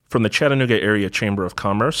From the Chattanooga Area Chamber of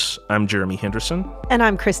Commerce, I'm Jeremy Henderson. And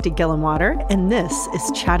I'm Christy Gillenwater, and this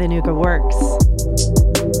is Chattanooga Works.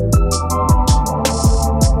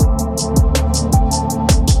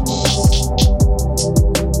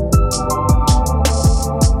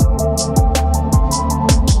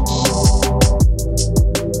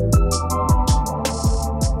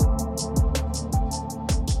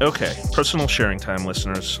 Okay, personal sharing time,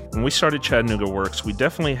 listeners. When we started Chattanooga Works, we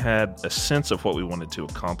definitely had a sense of what we wanted to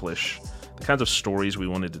accomplish, the kinds of stories we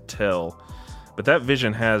wanted to tell, but that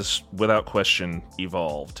vision has, without question,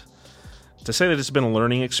 evolved. To say that it's been a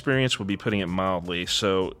learning experience would be putting it mildly,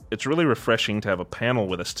 so it's really refreshing to have a panel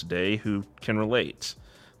with us today who can relate.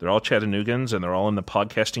 They're all Chattanoogans, and they're all in the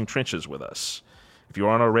podcasting trenches with us. If you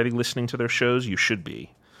aren't already listening to their shows, you should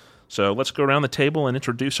be. So let's go around the table and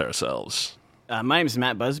introduce ourselves. My name is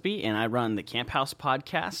Matt Busby, and I run the Camp House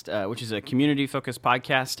podcast, which is a community-focused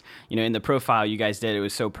podcast. You know, in the profile you guys did, it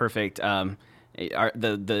was so perfect.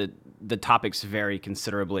 The topics vary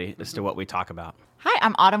considerably as to what we talk about. Hi,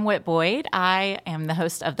 I'm Autumn Witt-Boyd. I am the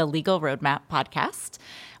host of the Legal Roadmap podcast.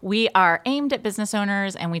 We are aimed at business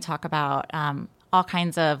owners, and we talk about all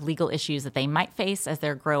kinds of legal issues that they might face as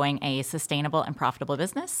they're growing a sustainable and profitable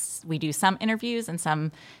business. We do some interviews and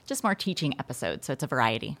some just more teaching episodes, so it's a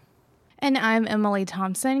variety. And I'm Emily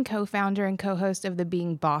Thompson, co-founder and co-host of the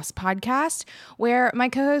Being Boss podcast, where my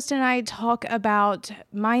co-host and I talk about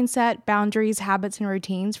mindset, boundaries, habits, and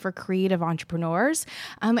routines for creative entrepreneurs.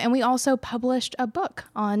 And we also published a book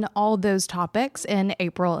on all those topics in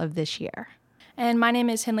April of this year. And my name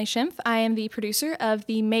is Henley Schimpf. I am the producer of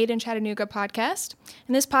the Made in Chattanooga podcast.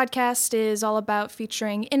 And this podcast is all about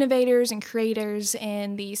featuring innovators and creators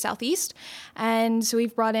in the Southeast. And so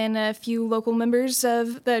we've brought in a few local members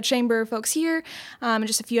of the chamber folks here, and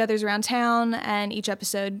just a few others around town. And each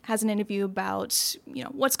episode has an interview about,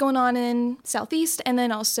 what's going on in Southeast, and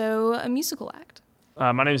then also a musical act.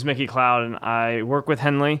 My name is Mickey Cloud, and I work with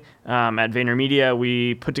Henley at VaynerMedia.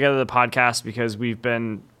 We put together the podcast because we've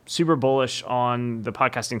been super bullish on the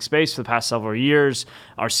podcasting space for the past several years.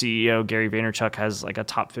 Our CEO, Gary Vaynerchuk, has like a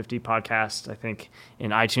top 50 podcast, I think,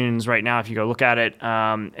 in iTunes right now, if you go look at it.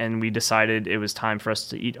 And we decided it was time for us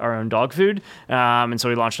to eat our own dog food. And so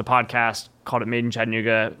we launched a podcast called it Made in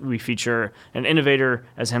Chattanooga. We feature an innovator,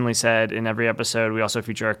 as Henley said, in every episode. We also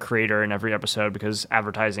feature a creator in every episode because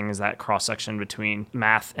advertising is that cross-section between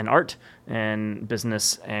math and art and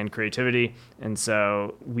business and creativity. And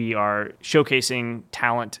so we are showcasing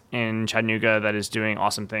talent in Chattanooga that is doing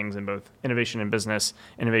awesome things in both innovation and business,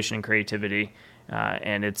 innovation and creativity.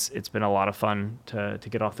 And it's been a lot of fun to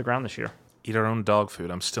get off the ground this year. Eat our own dog food.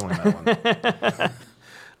 I'm stealing that one.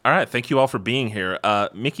 All right, thank you all for being here.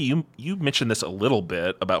 Mickey, you mentioned this a little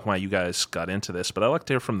bit about why you guys got into this, but I'd like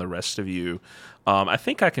to hear from the rest of you. I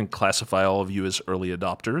think I can classify all of you as early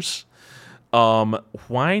adopters.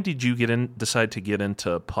 Why did you decide to get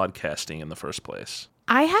into podcasting in the first place?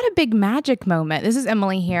 I had a big magic moment. This is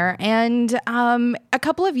Emily here. And a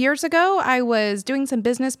couple of years ago, I was doing some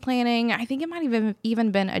business planning. I think it might have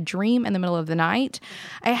even been a dream in the middle of the night.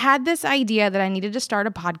 I had this idea that I needed to start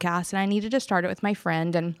a podcast, and I needed to start it with my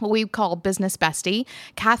friend and what we call business bestie,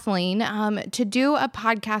 Kathleen, to do a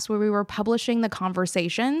podcast where we were publishing the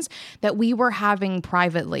conversations that we were having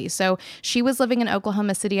privately. So she was living in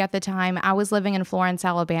Oklahoma City at the time. I was living in Florence,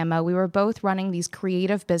 Alabama. We were both running these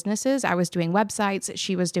creative businesses. I was doing websites.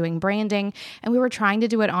 She was doing branding, and we were trying to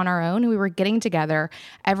do it on our own. We were getting together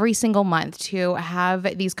every single month to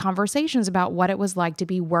have these conversations about what it was like to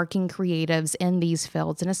be working creatives in these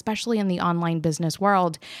fields, and especially in the online business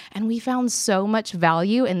world. And we found so much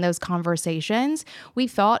value in those conversations. We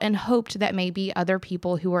thought and hoped that maybe other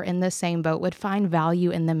people who were in the same boat would find value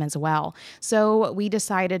in them as well. So we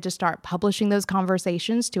decided to start publishing those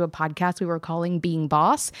conversations to a podcast we were calling Being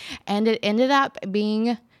Boss, and it ended up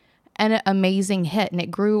being an amazing hit, and it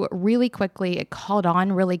grew really quickly. It caught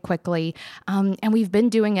on really quickly, and we've been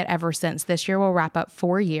doing it ever since. This year we'll wrap up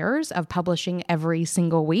 4 years of publishing every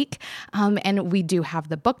single week, and we do have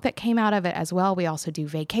the book that came out of it as well. We also do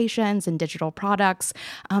vacations and digital products.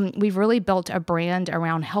 We've really built a brand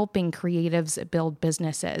around helping creatives build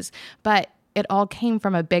businesses, but it all came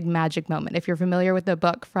from a big magic moment. If you're familiar with the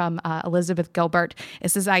book from Elizabeth Gilbert,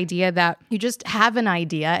 it's this idea that you just have an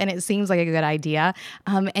idea and it seems like a good idea,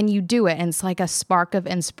 and you do it. And it's like a spark of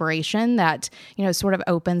inspiration that, sort of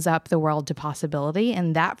opens up the world to possibility.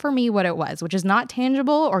 And that for me, what it was, which is not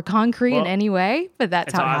tangible or concrete in any way, but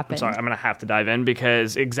that's how it happened. I'm sorry, I'm going to have to dive in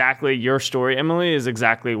because exactly your story, Emily, is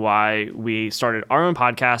exactly why we started our own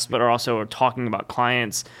podcast, but are also talking about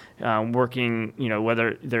clients working,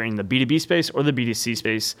 whether they're in the B2B space or the B2C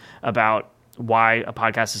space, about why a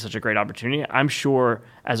podcast is such a great opportunity. I'm sure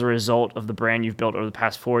as a result of the brand you've built over the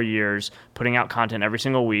past 4 years, putting out content every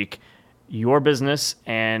single week, your business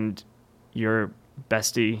and your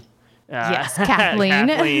bestie, Yes, Kathleen.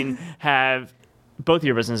 Kathleen, have both of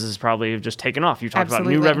your businesses probably have just taken off. You talked about new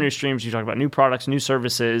Absolutely. revenue streams. You talked about new products, new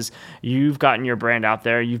services. You've gotten your brand out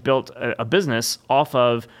there. You've built a business off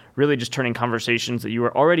of really just turning conversations that you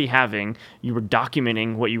were already having. You were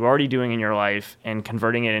documenting what you were already doing in your life and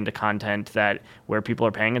converting it into content that where people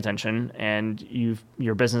are paying attention. And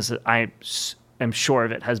your business, I'm sure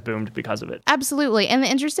of it, has boomed because of it. Absolutely. And the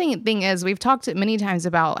interesting thing is we've talked many times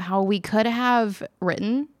about how we could have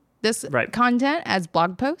written this content as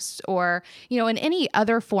blog posts or, in any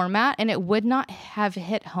other format, and it would not have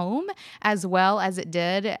hit home as well as it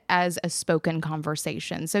did as a spoken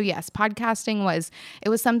conversation. So yes, podcasting was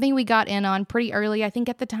something we got in on pretty early. I think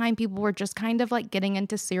at the time people were just kind of like getting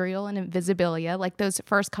into Serial and Invisibilia, like those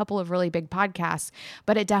first couple of really big podcasts,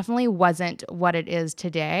 but it definitely wasn't what it is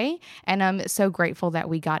today. And I'm so grateful that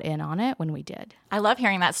we got in on it when we did. I love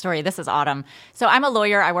hearing that story. This is Autumn. So I'm a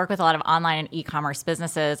lawyer. I work with a lot of online and e-commerce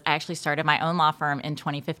businesses. I actually started my own law firm in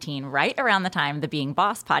 2015, right around the time the Being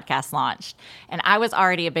Boss podcast launched. And I was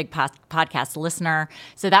already a big podcast listener.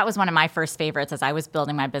 So that was one of my first favorites as I was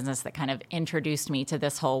building my business that kind of introduced me to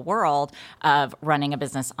this whole world of running a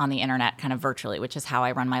business on the internet kind of virtually, which is how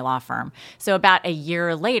I run my law firm. So about a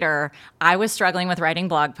year later, I was struggling with writing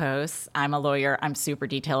blog posts. I'm a lawyer. I'm super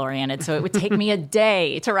detail oriented. So it would take me a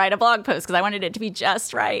day to write a blog post because I wanted it to be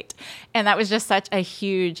just right. And that was just such a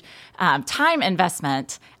huge time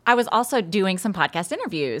investment. I was also doing some podcast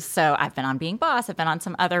interviews. So I've been on Being Boss. I've been on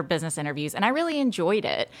some other business interviews, and I really enjoyed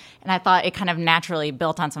it. And I thought it kind of naturally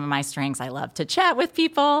built on some of my strengths. I love to chat with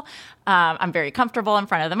people. I'm very comfortable in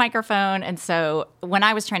front of the microphone. And so when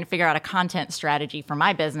I was trying to figure out a content strategy for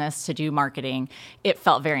my business to do marketing, it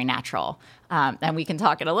felt very natural. And we can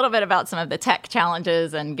talk in a little bit about some of the tech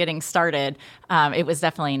challenges and getting started. It was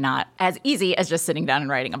definitely not as easy as just sitting down and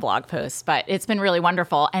writing a blog post, but it's been really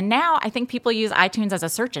wonderful. And now I think people use iTunes as a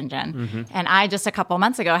search engine. Mm-hmm. And I just a couple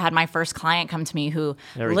months ago had my first client come to me who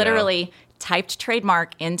literally typed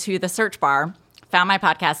trademark into the search bar, found my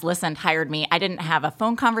podcast, listened, hired me. I didn't have a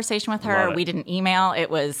phone conversation with her. We didn't email. It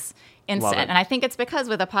was instant. And I think it's because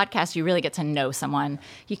with a podcast, you really get to know someone.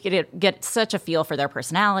 You get such a feel for their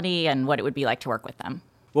personality and what it would be like to work with them.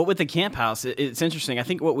 Well, with the Camp House, it's interesting. I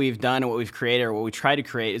think what we've done and what we've created or what we try to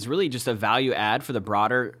create is really just a value add for the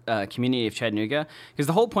broader community of Chattanooga. Because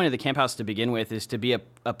the whole point of the Camp House to begin with is to be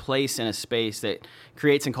a place and a space that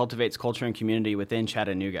creates and cultivates culture and community within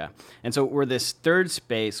Chattanooga. And so we're this third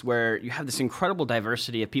space where you have this incredible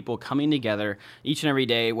diversity of people coming together each and every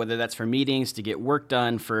day, whether that's for meetings, to get work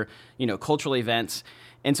done, for cultural events.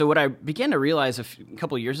 And so what I began to realize a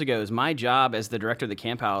couple of years ago is my job as the director of the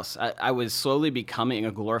Camp House, I was slowly becoming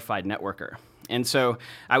a glorified networker. And so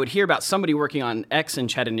I would hear about somebody working on X in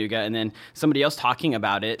Chattanooga and then somebody else talking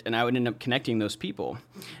about it, and I would end up connecting those people.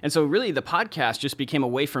 And so really the podcast just became a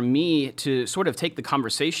way for me to sort of take the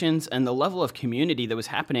conversations and the level of community that was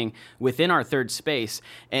happening within our third space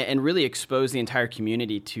and really expose the entire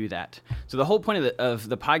community to that. So the whole point of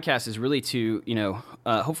the podcast is really to,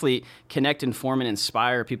 hopefully connect, inform, and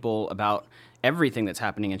inspire people about everything that's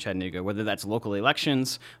happening in Chattanooga, whether that's local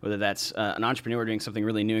elections, whether that's an entrepreneur doing something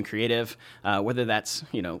really new and creative, whether that's,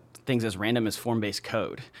 things as random as form-based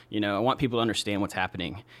code. I want people to understand what's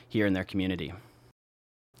happening here in their community.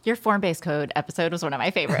 Your form-based code episode was one of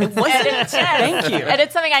my favorites. Thank you. And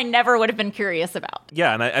it's something I never would have been curious about.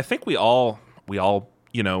 Yeah, and I think we all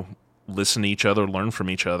listen to each other, learn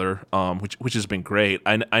from each other, which has been great.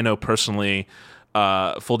 I know personally,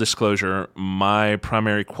 full disclosure, my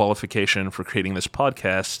primary qualification for creating this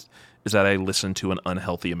podcast is that I listen to an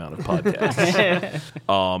unhealthy amount of podcasts.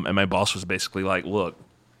 And my boss was basically like, look,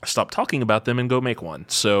 stop talking about them and go make one.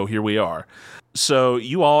 So here we are. So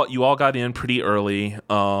you all got in pretty early.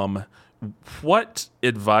 What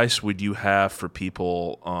advice would you have for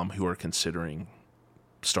people who are considering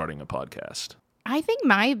starting a podcast? I think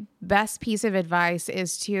my best piece of advice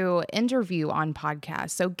is to interview on podcasts.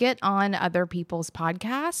 So get on other people's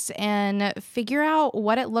podcasts and figure out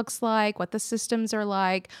what it looks like, what the systems are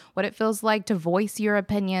like, what it feels like to voice your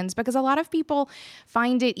opinions, because a lot of people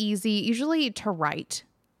find it easy, usually to write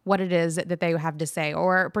what it is that they have to say,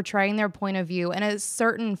 or portraying their point of view in a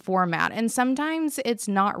certain format. And sometimes it's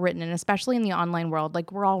not written, and especially in the online world,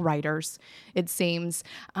 like we're all writers, it seems.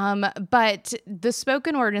 But the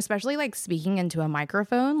spoken word, and especially like speaking into a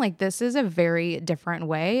microphone, like this is a very different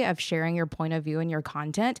way of sharing your point of view and your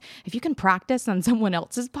content. If you can practice on someone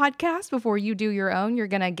else's podcast before you do your own, you're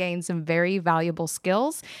going to gain some very valuable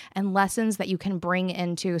skills and lessons that you can bring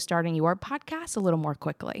into starting your podcast a little more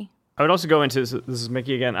quickly. I would also go into, this is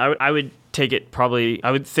Mickey again, I would take it probably, I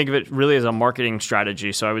would think of it really as a marketing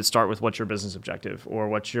strategy. So I would start with what's your business objective, or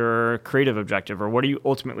what's your creative objective, or what are you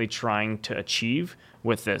ultimately trying to achieve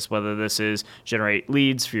with this, whether this is generate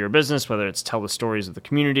leads for your business, whether it's tell the stories of the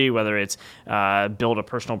community, whether it's build a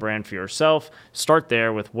personal brand for yourself. Start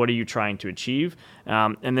there with what are you trying to achieve,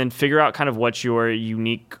 and then figure out kind of what's your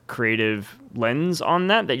unique creative lens on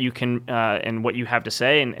that you can, and what you have to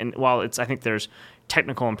say. And while I think there's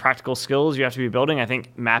technical and practical skills you have to be building, I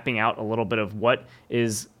think mapping out a little bit of what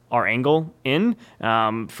is our angle in.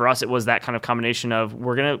 For us, it was that kind of combination of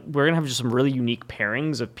we're gonna have just some really unique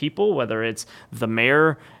pairings of people, whether it's the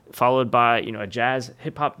mayor followed by a jazz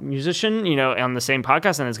hip hop musician, on the same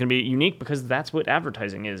podcast, and it's gonna be unique because that's what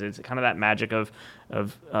advertising is. It's kind of that magic of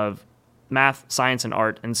math, science, and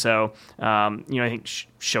art. And so I think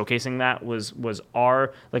showcasing that was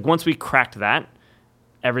our, like, once we cracked that,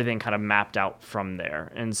 everything kind of mapped out from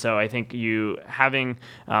there. And so I think you having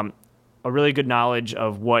a really good knowledge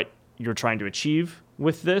of what you're trying to achieve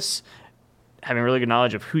with this, having a really good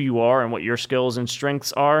knowledge of who you are and what your skills and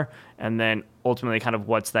strengths are, and then ultimately kind of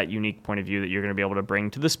what's that unique point of view that you're going to be able to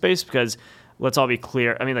bring to the space. Because let's all be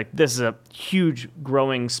clear, I mean, like, this is a huge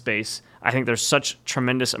growing space. I think there's such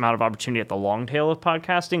tremendous amount of opportunity at the long tail of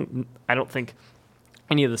podcasting. I don't think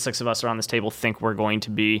any of the six of us around this table think we're going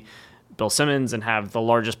to be Bill Simmons and have the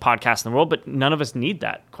largest podcast in the world, but none of us need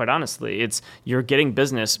that, quite honestly. You're getting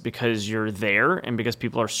business because you're there and because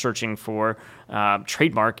people are searching for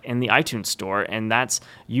trademark in the iTunes store, and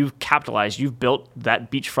you've capitalized, you've built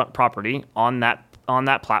that beachfront property on that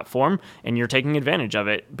platform, and you're taking advantage of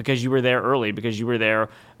it because you were there early, because you were there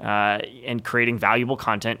and creating valuable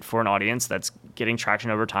content for an audience that's getting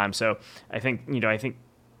traction over time. So I think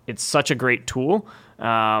it's such a great tool,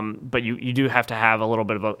 but you do have to have a little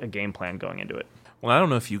bit of a game plan going into it. Well, I don't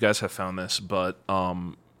know if you guys have found this, but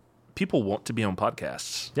people want to be on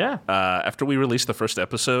podcasts. Yeah. After we released the first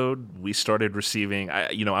episode, we started receiving,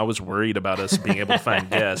 I was worried about us being able to find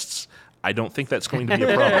guests. I don't think that's going to be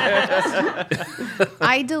a problem.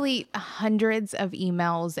 I delete hundreds of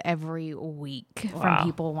emails every week from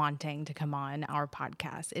people wanting to come on our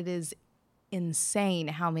podcast. It is insane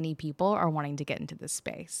how many people are wanting to get into this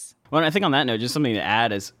space. Well, I think on that note, just something to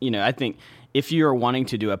add is, I think if you're wanting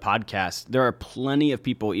to do a podcast, there are plenty of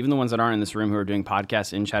people, even the ones that aren't in this room, who are doing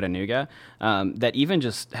podcasts in Chattanooga, that even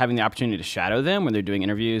just having the opportunity to shadow them when they're doing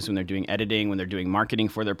interviews, when they're doing editing, when they're doing marketing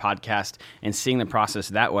for their podcast, and seeing the process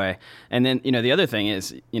that way. And then, the other thing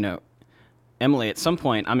is, Emily, at some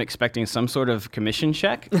point, I'm expecting some sort of commission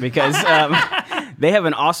check because they have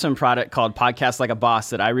an awesome product called Podcast Like a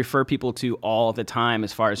Boss that I refer people to all the time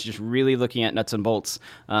as far as just really looking at nuts and bolts.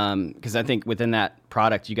 Because I think within that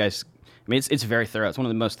product, you guys, it's very thorough. It's one of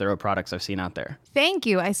the most thorough products I've seen out there. Thank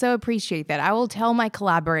you. I so appreciate that. I will tell my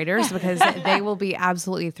collaborators because they will be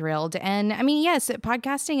absolutely thrilled. And yes,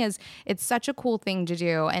 podcasting it's such a cool thing to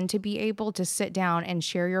do, and to be able to sit down and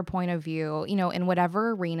share your point of view, in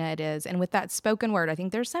whatever arena it is. And with that spoken word, I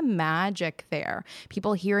think there's some magic there.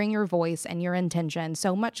 People hearing your voice and your intention.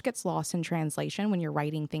 So much gets lost in translation when you're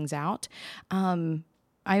writing things out.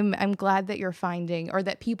 I'm glad that you're finding, or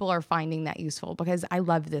that people are finding that useful, because I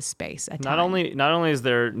love this space. Not only is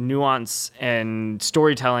there nuance and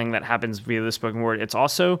storytelling that happens via the spoken word, it's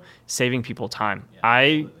also saving people time. Yeah,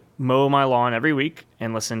 I mow my lawn every week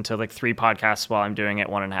and listen to like 3 podcasts while I'm doing it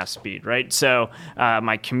 1.5 speed, right? So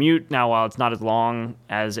my commute now, while it's not as long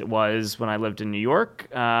as it was when I lived in New York,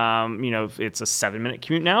 it's a 7-minute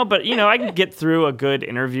commute now, but I can get through a good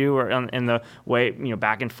interview or in the way,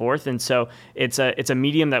 back and forth. And so it's a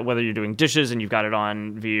medium that, whether you're doing dishes and you've got it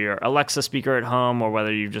on via your Alexa speaker at home, or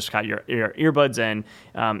whether you've just got your earbuds in,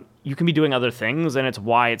 you can be doing other things. And it's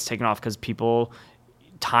why it's taken off, because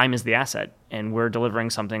time is the asset, and we're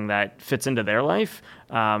delivering something that fits into their life.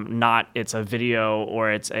 Not it's a video,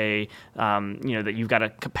 or it's a that you've got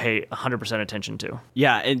to pay 100% attention to.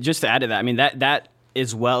 Yeah, and just to add to that, that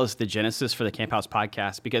as well as the genesis for the Camp House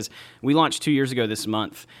podcast, because we launched 2 years ago this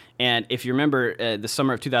month. And if you remember, the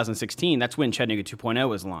summer of 2016, that's when Chattanooga 2.0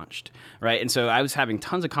 was launched, right? And so I was having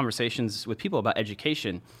tons of conversations with people about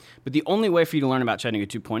education, but the only way for you to learn about Chattanooga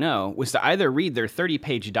 2.0 was to either read their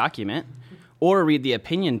 30-page document or read the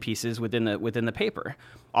opinion pieces within the paper.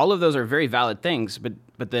 All of those are very valid things, but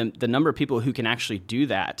the number of people who can actually do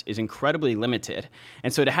that is incredibly limited.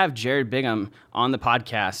 And so to have Jared Bigham on the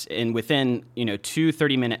podcast and within 2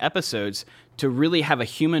 30-minute episodes to really have a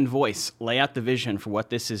human voice lay out the vision for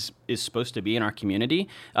what this is supposed to be in our community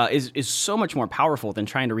is so much more powerful than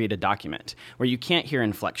trying to read a document where you can't hear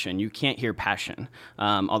inflection, you can't hear passion,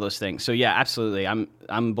 all those things. So yeah, absolutely,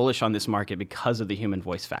 I'm bullish on this market because of the human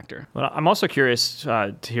voice factor. Well, I'm also curious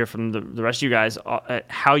to hear from the rest of you guys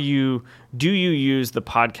how you use the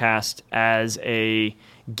podcast as a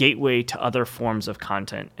gateway to other forms of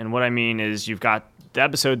content. And what I mean is you've got the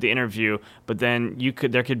episode, the interview, but then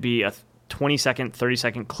there could be a 20-second,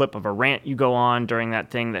 30-second clip of a rant you go on during that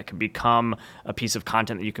thing that could become a piece of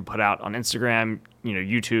content that you could put out on Instagram,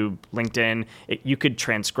 YouTube, LinkedIn. You could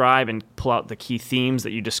transcribe and pull out the key themes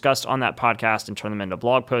that you discussed on that podcast and turn them into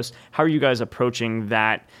blog posts. How are you guys approaching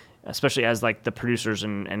that, especially as like the producers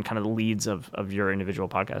and kind of the leads of your individual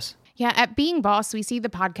podcasts? Yeah, at Being Boss, we see the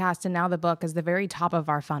podcast and now the book as the very top of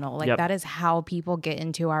our funnel. That is how people get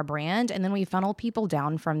into our brand. And then we funnel people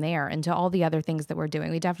down from there into all the other things that we're doing.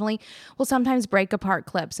 We definitely will sometimes break apart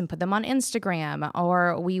clips and put them on Instagram,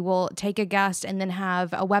 or we will take a guest and then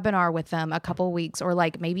have a webinar with them a couple weeks, or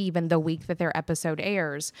maybe even the week that their episode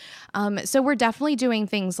airs. So we're definitely doing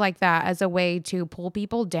things like that as a way to pull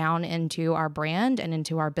people down into our brand and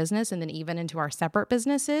into our business, and then even into our separate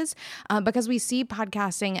businesses, because we see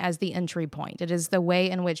podcasting as the entry point. It is the way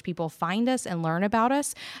in which people find us and learn about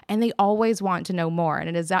us, and they always want to know more.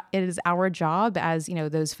 And it is our job as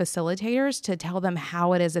those facilitators to tell them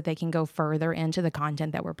how it is that they can go further into the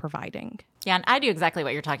content that we're providing. Yeah, and I do exactly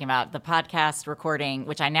what you're talking about. The podcast recording,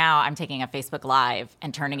 which I'm taking a Facebook Live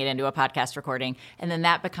and turning it into a podcast recording, and then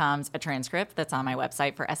that becomes a transcript that's on my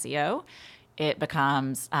website for SEO. It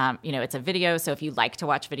becomes, it's a video. So if you like to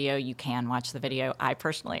watch video, you can watch the video. I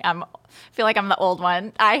personally, feel like I'm the old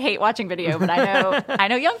one. I hate watching video, but I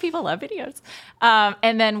know young people love videos.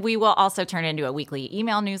 And then we will also turn it into a weekly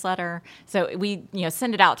email newsletter. So we,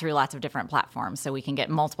 send it out through lots of different platforms so we can get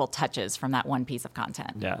multiple touches from that one piece of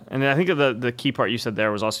content. Yeah. And I think the key part you said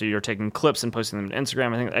there was also you're taking clips and posting them to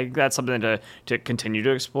Instagram. I think that's something to continue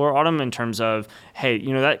to explore, Autumn, in terms of, hey,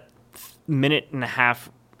 that minute and a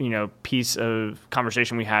half piece of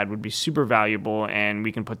conversation we had would be super valuable, and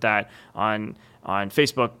we can put that on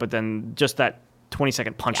Facebook, but then just that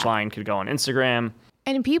 20-second punchline could go on Instagram.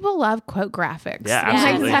 And people love quote graphics. Yeah,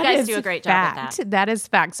 absolutely. You guys do a great job at that. That is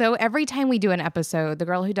fact. So every time we do an episode, the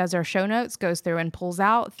girl who does our show notes goes through and pulls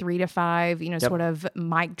out 3 to 5, sort of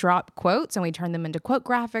mic drop quotes, and we turn them into quote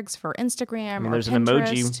graphics for Instagram or there's Pinterest.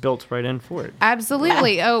 An emoji built right in for it.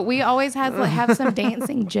 Absolutely. Yeah. Oh, we always have some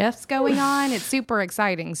dancing GIFs going on. It's super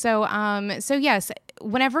exciting. So yes,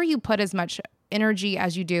 whenever you put as much energy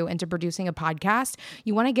as you do into producing a podcast,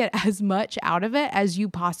 you want to get as much out of it as you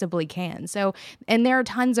possibly can. So, and there are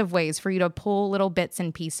tons of ways for you to pull little bits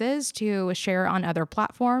and pieces to share on other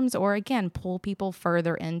platforms, or again, pull people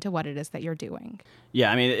further into what it is that you're doing. Yeah,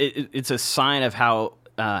 I mean, it's a sign of how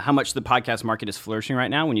much the podcast market is flourishing right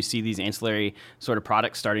now when you see these ancillary sort of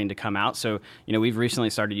products starting to come out. So, we've recently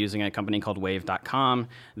started using a company called Wave.com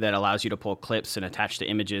that allows you to pull clips and attach to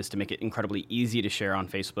images to make it incredibly easy to share on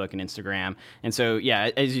Facebook and Instagram. And so,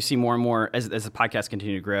 yeah, as you see more and more, as the podcast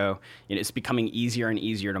continue to grow, it's becoming easier and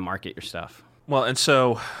easier to market your stuff. Well, and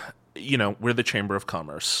so, we're the Chamber of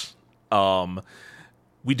Commerce.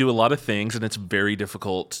 We do a lot of things, and it's very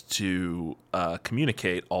difficult to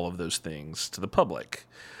communicate all of those things to the public.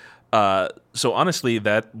 So honestly,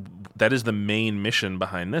 that is the main mission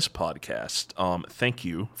behind this podcast. Thank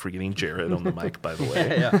you for getting Jared on the mic, by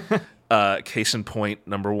the way. Case in point,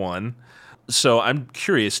 number 1. So I'm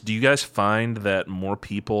curious, do you guys find that more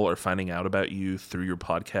people are finding out about you through your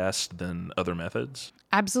podcast than other methods?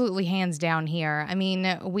 Absolutely, hands down here. I mean,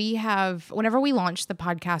 whenever we launched the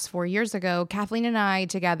podcast 4 years ago, Kathleen and I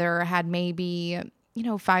together had maybe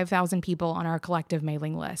 5,000 people on our collective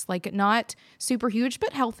mailing list. Not super huge,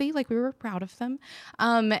 but healthy. We were proud of them.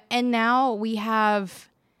 And now we have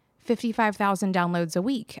 55,000 downloads a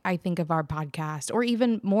week, I think, of our podcast, or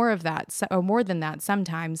even more of that, or more than that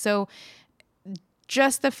sometimes. So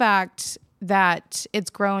just the fact that it's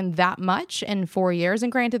grown that much in 4 years,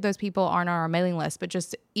 and granted, those people aren't on our mailing list, but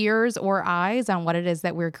just ears or eyes on what it is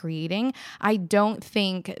that we're creating, I don't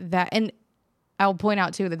think that, and I'll point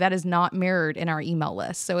out too that is not mirrored in our email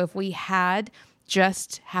list. So if we had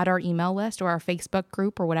just had our email list or our Facebook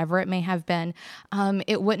group or whatever it may have been,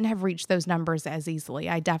 it wouldn't have reached those numbers as easily.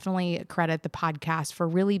 I definitely credit the podcast for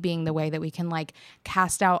really being the way that we can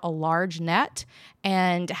cast out a large net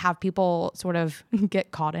and have people sort of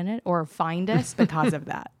get caught in it or find us because of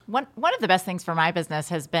that. One of the best things for my business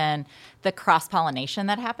has been the cross-pollination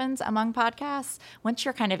that happens among podcasts. Once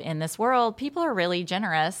you're kind of in this world, people are really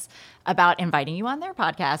generous about inviting you on their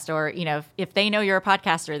podcast, or, if they know you're a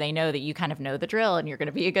podcaster, they know that you kind of know the drill and you're going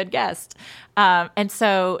to be a good guest. And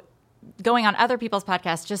so going on other people's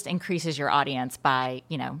podcasts just increases your audience by,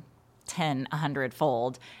 10,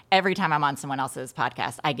 100-fold. Every time I'm on someone else's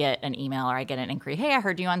podcast, I get an email or I get an inquiry. Hey, I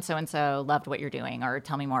heard you on so-and-so, loved what you're doing, or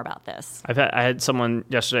tell me more about this. I had someone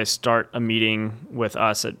yesterday start a meeting with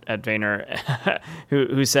us at Vayner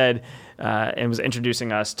who said, and was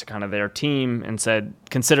introducing us to kind of their team and said,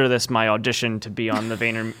 consider this my audition to be on the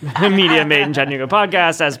Vayner Media Made in Chattanooga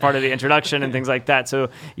podcast as part of the introduction and things like that. So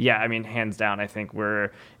yeah, I mean, hands down, I think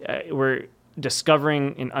we're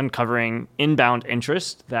discovering and uncovering inbound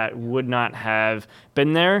interest that would not have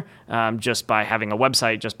been there just by having a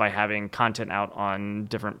website, just by having content out on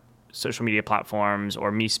different social media platforms,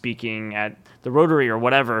 or me speaking at the Rotary or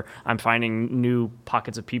whatever. I'm finding new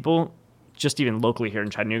pockets of people, just even locally here in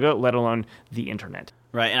Chattanooga, let alone the internet.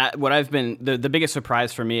 Right. And the biggest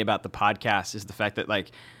surprise for me about the podcast is the fact that,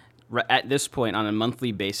 at this point, on a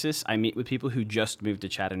monthly basis, I meet with people who just moved to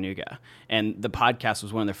Chattanooga, and the podcast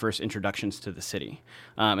was one of their first introductions to the city.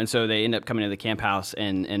 And so they end up coming to the Camp House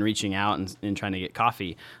and reaching out and trying to get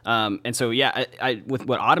coffee. And so, yeah, I with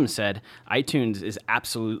what Autumn said, iTunes is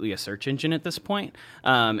absolutely a search engine at this point.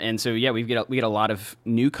 And so, yeah, we get a lot of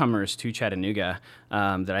newcomers to Chattanooga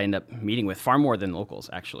that I end up meeting with, far more than locals,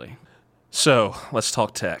 actually. So let's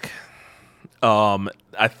talk tech.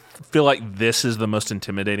 I feel like this is the most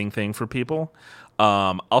intimidating thing for people.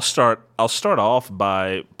 I'll start off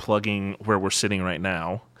by plugging where we're sitting right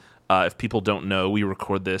now. If people don't know, we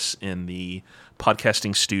record this in the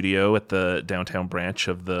podcasting studio at the downtown branch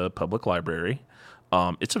of the public library.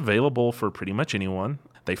 It's available for pretty much anyone.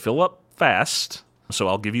 They fill up fast, so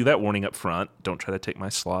I'll give you that warning up front. Don't try to take my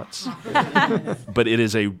slots. But it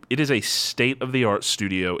is a state-of-the-art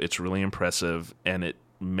studio. It's really impressive, and it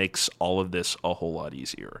makes all of this a whole lot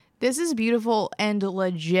easier. This is beautiful and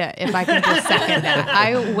legit, if I can just second that.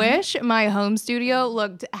 I wish my home studio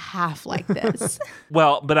looked half like this.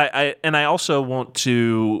 Well, but I also want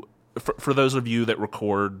to, for those of you that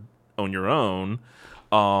record on your own,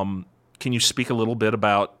 can you speak a little bit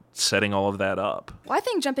about setting all of that up? Well, I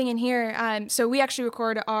think jumping in here, so we actually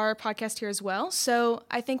record our podcast here as well. So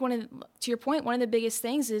I think to your point, one of the biggest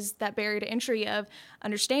things is that barrier to entry of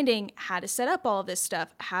understanding how to set up all of this stuff,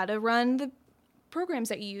 how to run the programs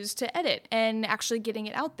that you use to edit, and actually getting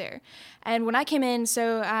it out there. And when I came in,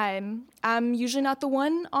 so I'm usually not the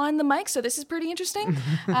one on the mic, so this is pretty interesting.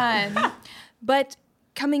 But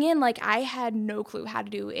coming in, I had no clue how to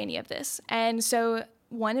do any of this. And so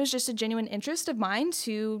one, it was just a genuine interest of mine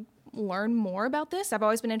to learn more about this. I've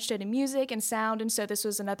always been interested in music and sound, and so this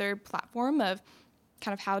was another platform of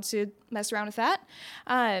kind of how to mess around with that.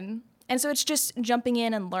 And so it's just jumping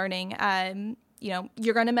in and learning.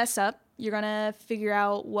 You're going to mess up. You're going to figure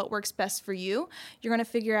out what works best for you. You're going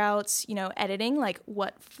to figure out, editing,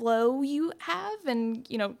 what flow you have, and,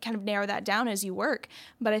 kind of narrow that down as you work.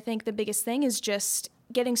 But I think the biggest thing is just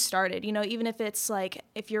getting started, even if it's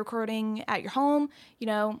if you're recording at your home,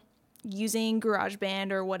 using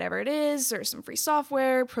GarageBand or whatever it is, or some free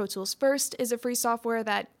software. Pro Tools First is a free software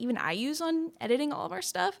that even I use on editing all of our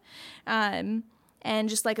stuff. And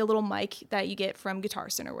just a little mic that you get from Guitar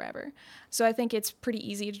Center or wherever. So I think it's pretty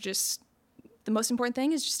easy to the most important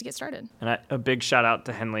thing is just to get started. And a big shout out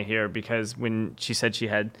to Henley here, because when she said she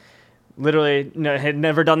had literally had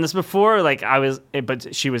never done this before,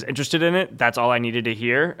 but she was interested in it. That's all I needed to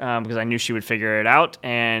hear, because I knew she would figure it out.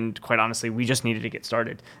 And quite honestly, we just needed to get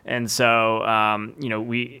started. And so,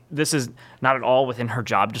 this is not at all within her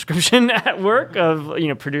job description at work of,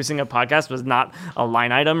 producing a podcast was not a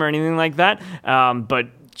line item or anything like that. But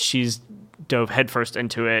she's dove headfirst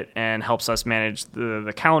into it and helps us manage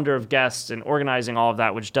the calendar of guests and organizing all of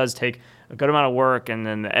that, which does take a good amount of work, and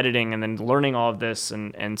then the editing, and then learning all of this,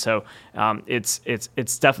 and so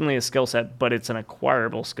it's definitely a skill set, but it's an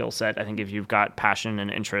acquirable skill set. I think if you've got passion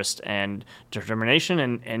and interest and determination,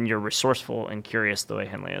 and you're resourceful and curious the way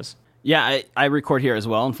Henley is. Yeah, I record here as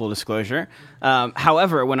well, in full disclosure.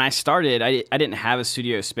 However, when I started, I didn't have a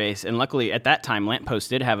studio space, and luckily at that time, Lamppost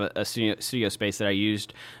did have a studio space that I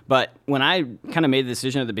used. But when I kind of made the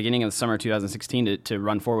decision at the beginning of the summer of 2016 to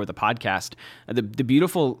run forward with a podcast, the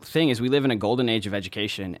beautiful thing is we live in a golden age of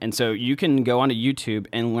education, and so you can go onto YouTube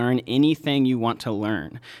and learn anything you want to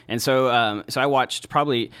learn. And so, so I watched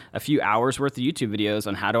probably a few hours worth of YouTube videos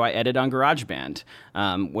on how do I edit on GarageBand,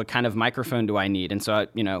 what kind of microphone do I need, and so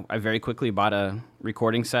I very quickly bought a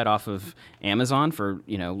recording set off of Amazon for,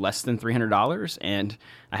 less than $300, and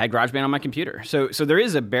I had GarageBand on my computer. So there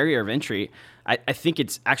is a barrier of entry. I think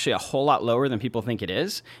it's actually a whole lot lower than people think it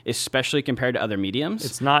is, especially compared to other mediums.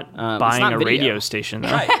 It's not buying a radio station,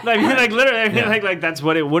 though. Right. Literally, that's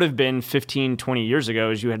what it would have been 15, 20 years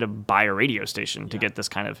ago, is you had to buy a radio station to get this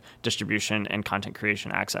kind of distribution and content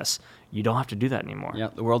creation access. You don't have to do that anymore. Yeah,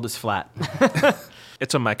 the world is flat.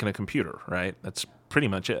 It's a mic and a computer, right? That's pretty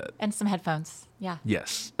much it. And some headphones. Yeah.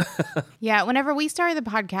 Yes. Yeah, whenever we started the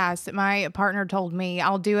podcast, my partner told me,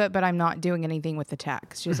 I'll do it, but I'm not doing anything with the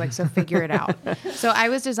tech. She was like, so figure it out. So I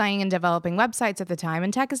was designing and developing websites at the time,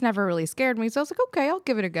 and tech has never really scared me. So I was like, okay, I'll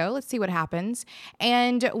give it a go. Let's see what happens.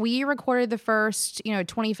 And we recorded the first,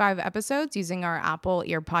 25 episodes using our Apple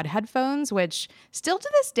EarPod headphones, which still to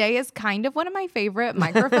this day is kind of one of my favorite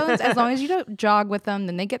microphones. As long as you don't jog with them,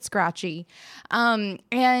 then they get scratchy. And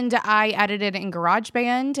I edited in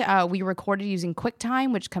GarageBand. We recorded using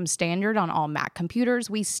QuickTime, which comes standard on all Mac computers.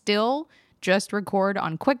 We still just record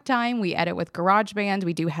on QuickTime. We edit with GarageBand.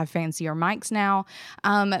 We do have fancier mics now.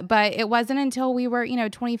 But it wasn't until we were,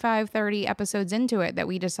 25, 30 episodes into it that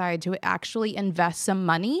we decided to actually invest some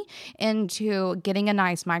money into getting a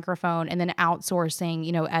nice microphone and then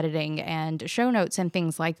outsourcing, editing and show notes and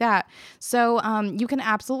things like that. So you can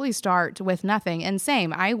absolutely start with nothing. And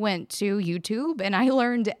same, I went to YouTube and I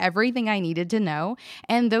learned everything I needed to know.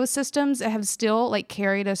 And those systems have still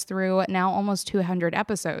carried us through now almost 200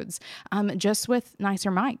 episodes. Just with nicer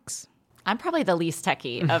mics. I'm probably the least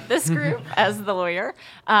techie of this group as the lawyer.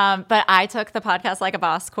 But I took the Podcast Like a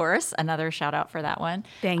Boss course. Another shout out for that one.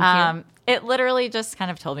 Thank you. It literally just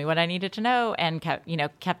kind of told me what I needed to know and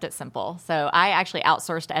kept it simple. So I actually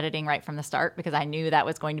outsourced editing right from the start because I knew that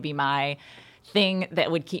was going to be my thing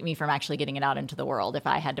that would keep me from actually getting it out into the world if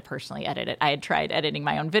I had to personally edit it. I had tried editing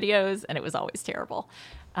my own videos and it was always terrible.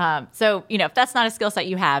 So, if that's not a skill set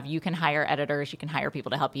you have, you can hire editors, you can hire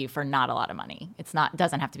people to help you for not a lot of money.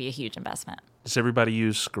 Doesn't have to be a huge investment. Does everybody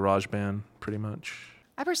use GarageBand pretty much?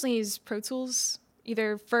 I personally use Pro Tools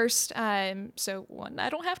either first, so one, I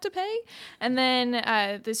don't have to pay. And then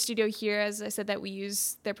the studio here, as I said, that we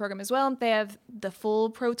use their program as well. They have the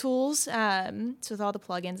full Pro Tools, so with all the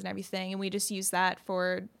plugins and everything. And we just use that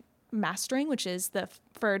for mastering, which is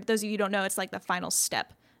for those of you who don't know, it's like the final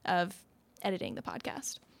step of editing the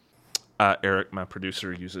podcast. Eric, my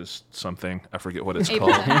producer, uses something. I forget what it's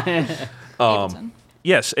Ableton. called. Ableton.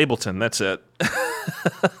 Yes, Ableton. That's it.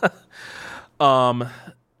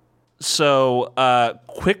 So,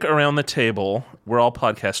 quick around the table. We're all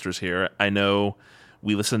podcasters here. I know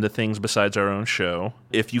we listen to things besides our own show.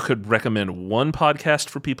 If you could recommend one podcast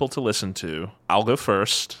for people to listen to, I'll go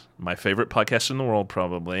first. My favorite podcast in the world,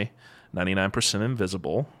 probably, 99%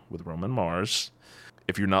 Invisible with Roman Mars.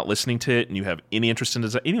 If you're not listening to it and you have any interest in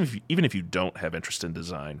design, even if you don't have interest in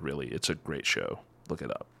design, really, it's a great show. Look it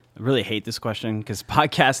up. I really hate this question because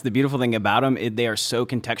podcasts, the beautiful thing about them, they are so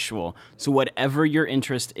contextual. So whatever your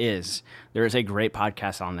interest is, there is a great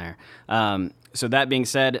podcast on there. So that being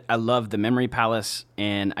said, I love The Memory Palace,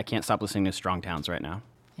 and I can't stop listening to Strong Towns right now.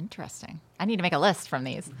 Interesting. I need to make a list from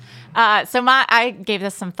these. I gave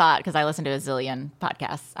this some thought because I listen to a zillion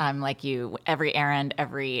podcasts. I'm like you, every errand,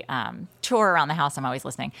 every chore around the house, I'm always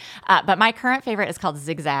listening. But my current favorite is called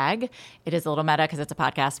Zigzag. It is a little meta because it's a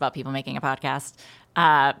podcast about people making a podcast.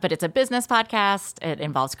 But it's a business podcast. It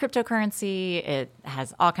involves cryptocurrency. It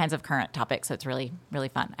has all kinds of current topics. So it's really, really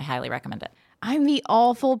fun. I highly recommend it. I'm the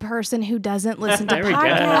awful person who doesn't listen to There we go.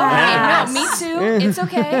 podcasts. No, me too. It's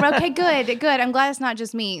okay. Okay, good. I'm glad it's not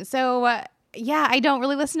just me. So, I don't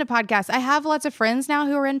really listen to podcasts. I have lots of friends now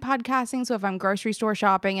who are in podcasting. So if I'm grocery store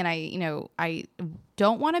shopping and I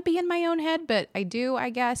don't want to be in my own head, but I do, I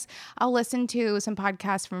guess, I'll listen to some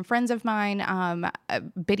podcasts from friends of mine.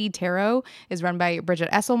 Biddy Tarot is run by Bridget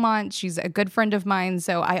Esselmont. She's a good friend of mine,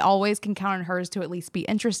 so I always can count on hers to at least be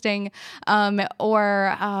interesting.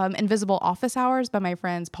 Or Invisible Office Hours by my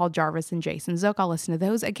friends Paul Jarvis and Jason Zook. I'll listen to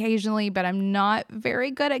those occasionally, but I'm not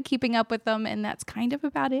very good at keeping up with them, and that's kind of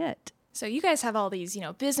about it. So you guys have all these,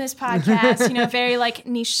 business podcasts, very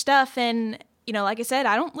niche stuff. And, like I said,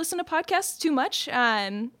 I don't listen to podcasts too much.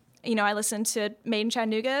 I listen to Made in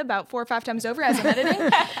Chattanooga about 4 or 5 times over as I'm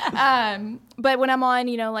editing. But when I'm on,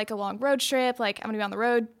 a long road trip, I'm going to be on the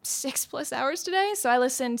road 6+ hours today. So I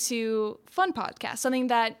listen to fun podcasts, something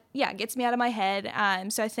that, gets me out of my head.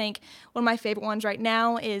 So I think one of my favorite ones right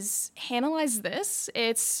now is Analyze This.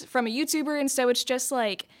 It's from a YouTuber. And so it's just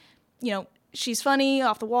she's funny,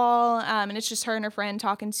 off the wall, and it's just her and her friend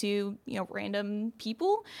talking to, random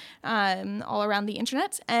people all around the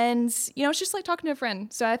internet. And, it's just like talking to a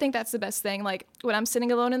friend. So I think that's the best thing. Like when I'm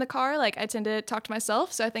sitting alone in the car, like I tend to talk to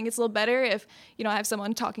myself. So I think it's a little better if, I have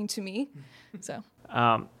someone talking to me. So.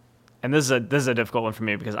 And this is a difficult one for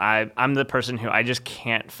me because I'm the person who I just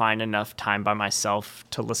can't find enough time by myself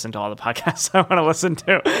to listen to all the podcasts I want to listen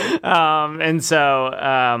to. And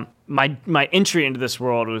so my entry into this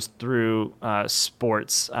world was through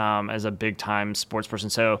sports as a big time sports person.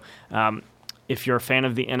 So if you're a fan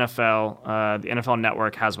of the NFL, the NFL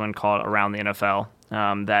Network has one called Around the NFL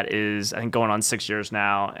that is, I think, going on 6 years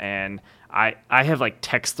now. And I have like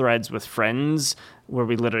text threads with friends where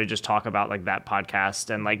we literally just talk about like that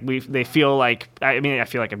podcast, and like they feel like, I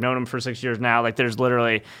feel like I've known them for 6 years now. Like there's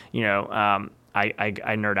literally, I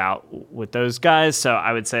nerd out with those guys. So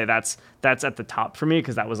I would say that's at the top for me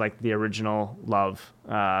because that was like the original love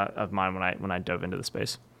of mine when I dove into the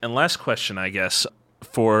space. And last question, I guess,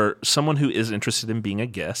 for someone who is interested in being a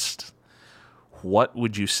guest, what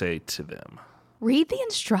would you say to them? Read the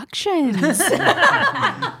instructions.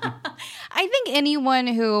 I think anyone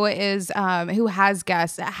who is who has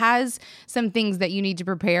guests has some things that you need to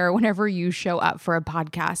prepare whenever you show up for a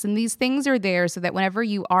podcast. And these things are there so that whenever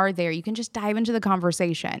you are there, you can just dive into the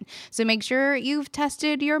conversation. So make sure you've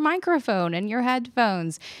tested your microphone and your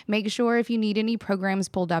headphones. Make sure if you need any programs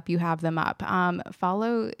pulled up, you have them up.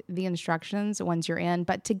 Follow the instructions once you're in.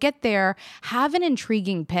 But to get there, have an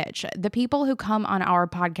intriguing pitch. The people who come on our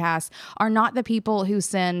podcast are not the people who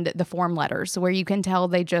send the form letters where you can tell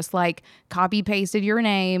they just like copy pasted your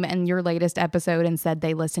name and your latest episode and said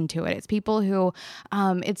they listened to it. It's people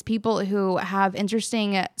who have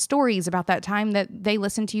interesting stories about that time that they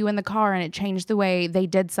listened to you in the car and it changed the way they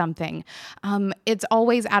did something. It's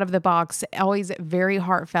always out of the box, always very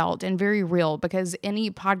heartfelt and very real, because any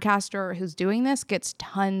podcaster who's doing this gets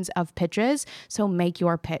tons of pitches. So make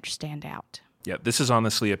your pitch stand out. Yeah, this is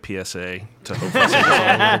honestly a PSA to hope us a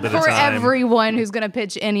little bit of for time. Everyone who's going to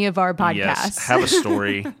pitch any of our podcasts. Yes, have a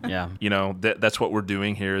story. Yeah. That's what we're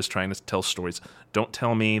doing here, is trying to tell stories. Don't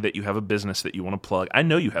tell me that you have a business that you want to plug. I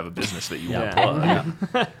know you have a business that you want to plug.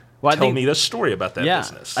 Yeah. Well, Tell me the story about that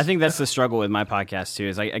business. I think that's the struggle with my podcast too.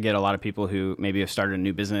 Is I get a lot of people who maybe have started a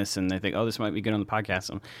new business and they think, "Oh, this might be good on the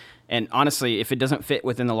podcast." And honestly, if it doesn't fit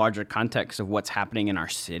within the larger context of what's happening in our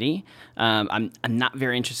city, I'm not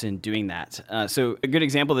very interested in doing that. So a good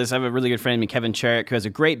example of this, I have a really good friend named Kevin Cherrick who has a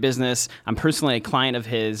great business. I'm personally a client of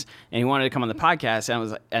his, and he wanted to come on the podcast. And I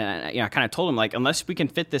was, I kind of told him, like, unless we can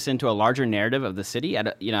fit this into a larger narrative of the city,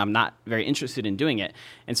 I'm not very interested in doing it.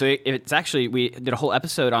 And so it's actually, we did a whole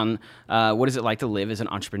episode on what is it like to live as an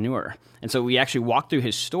entrepreneur. And so we actually walked through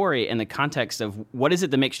his story in the context of what is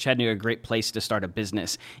it that makes Chattanooga a great place to start a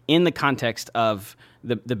business in the context of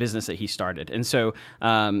the business that he started. And so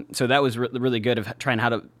so that was really good of trying how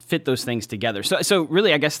to fit those things together. So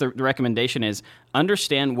really, I guess the recommendation is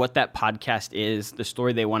understand what that podcast is, the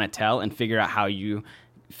story they want to tell, and figure out how you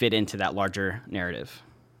fit into that larger narrative.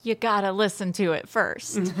 You gotta listen to it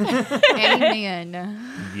first. Amen.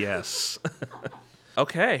 Yes.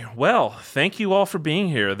 Okay, well, thank you all for being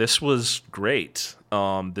here. This was great.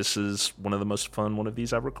 This is one of the most fun one of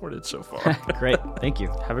these I've recorded so far. Great. Thank you.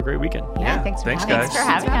 Have a great weekend. Yeah, thanks guys. Thanks for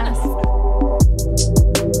having us.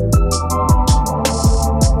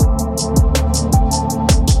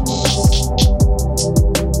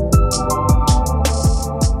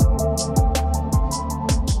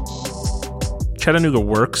 Chattanooga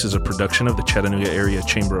Works is a production of the Chattanooga Area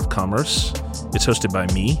Chamber of Commerce. It's hosted by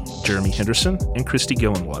me, Jeremy Henderson, and Christy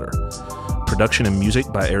Gillenwater. Production and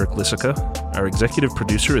music by Eric Lissica. Our executive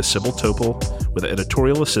producer is Sybil Topol, with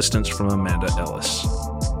editorial assistance from Amanda Ellis.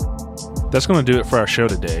 That's going to do it for our show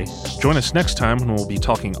today. Join us next time when we'll be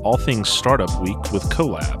talking all things Startup Week with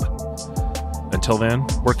Collab. Until then,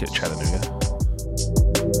 work it, Chattanooga.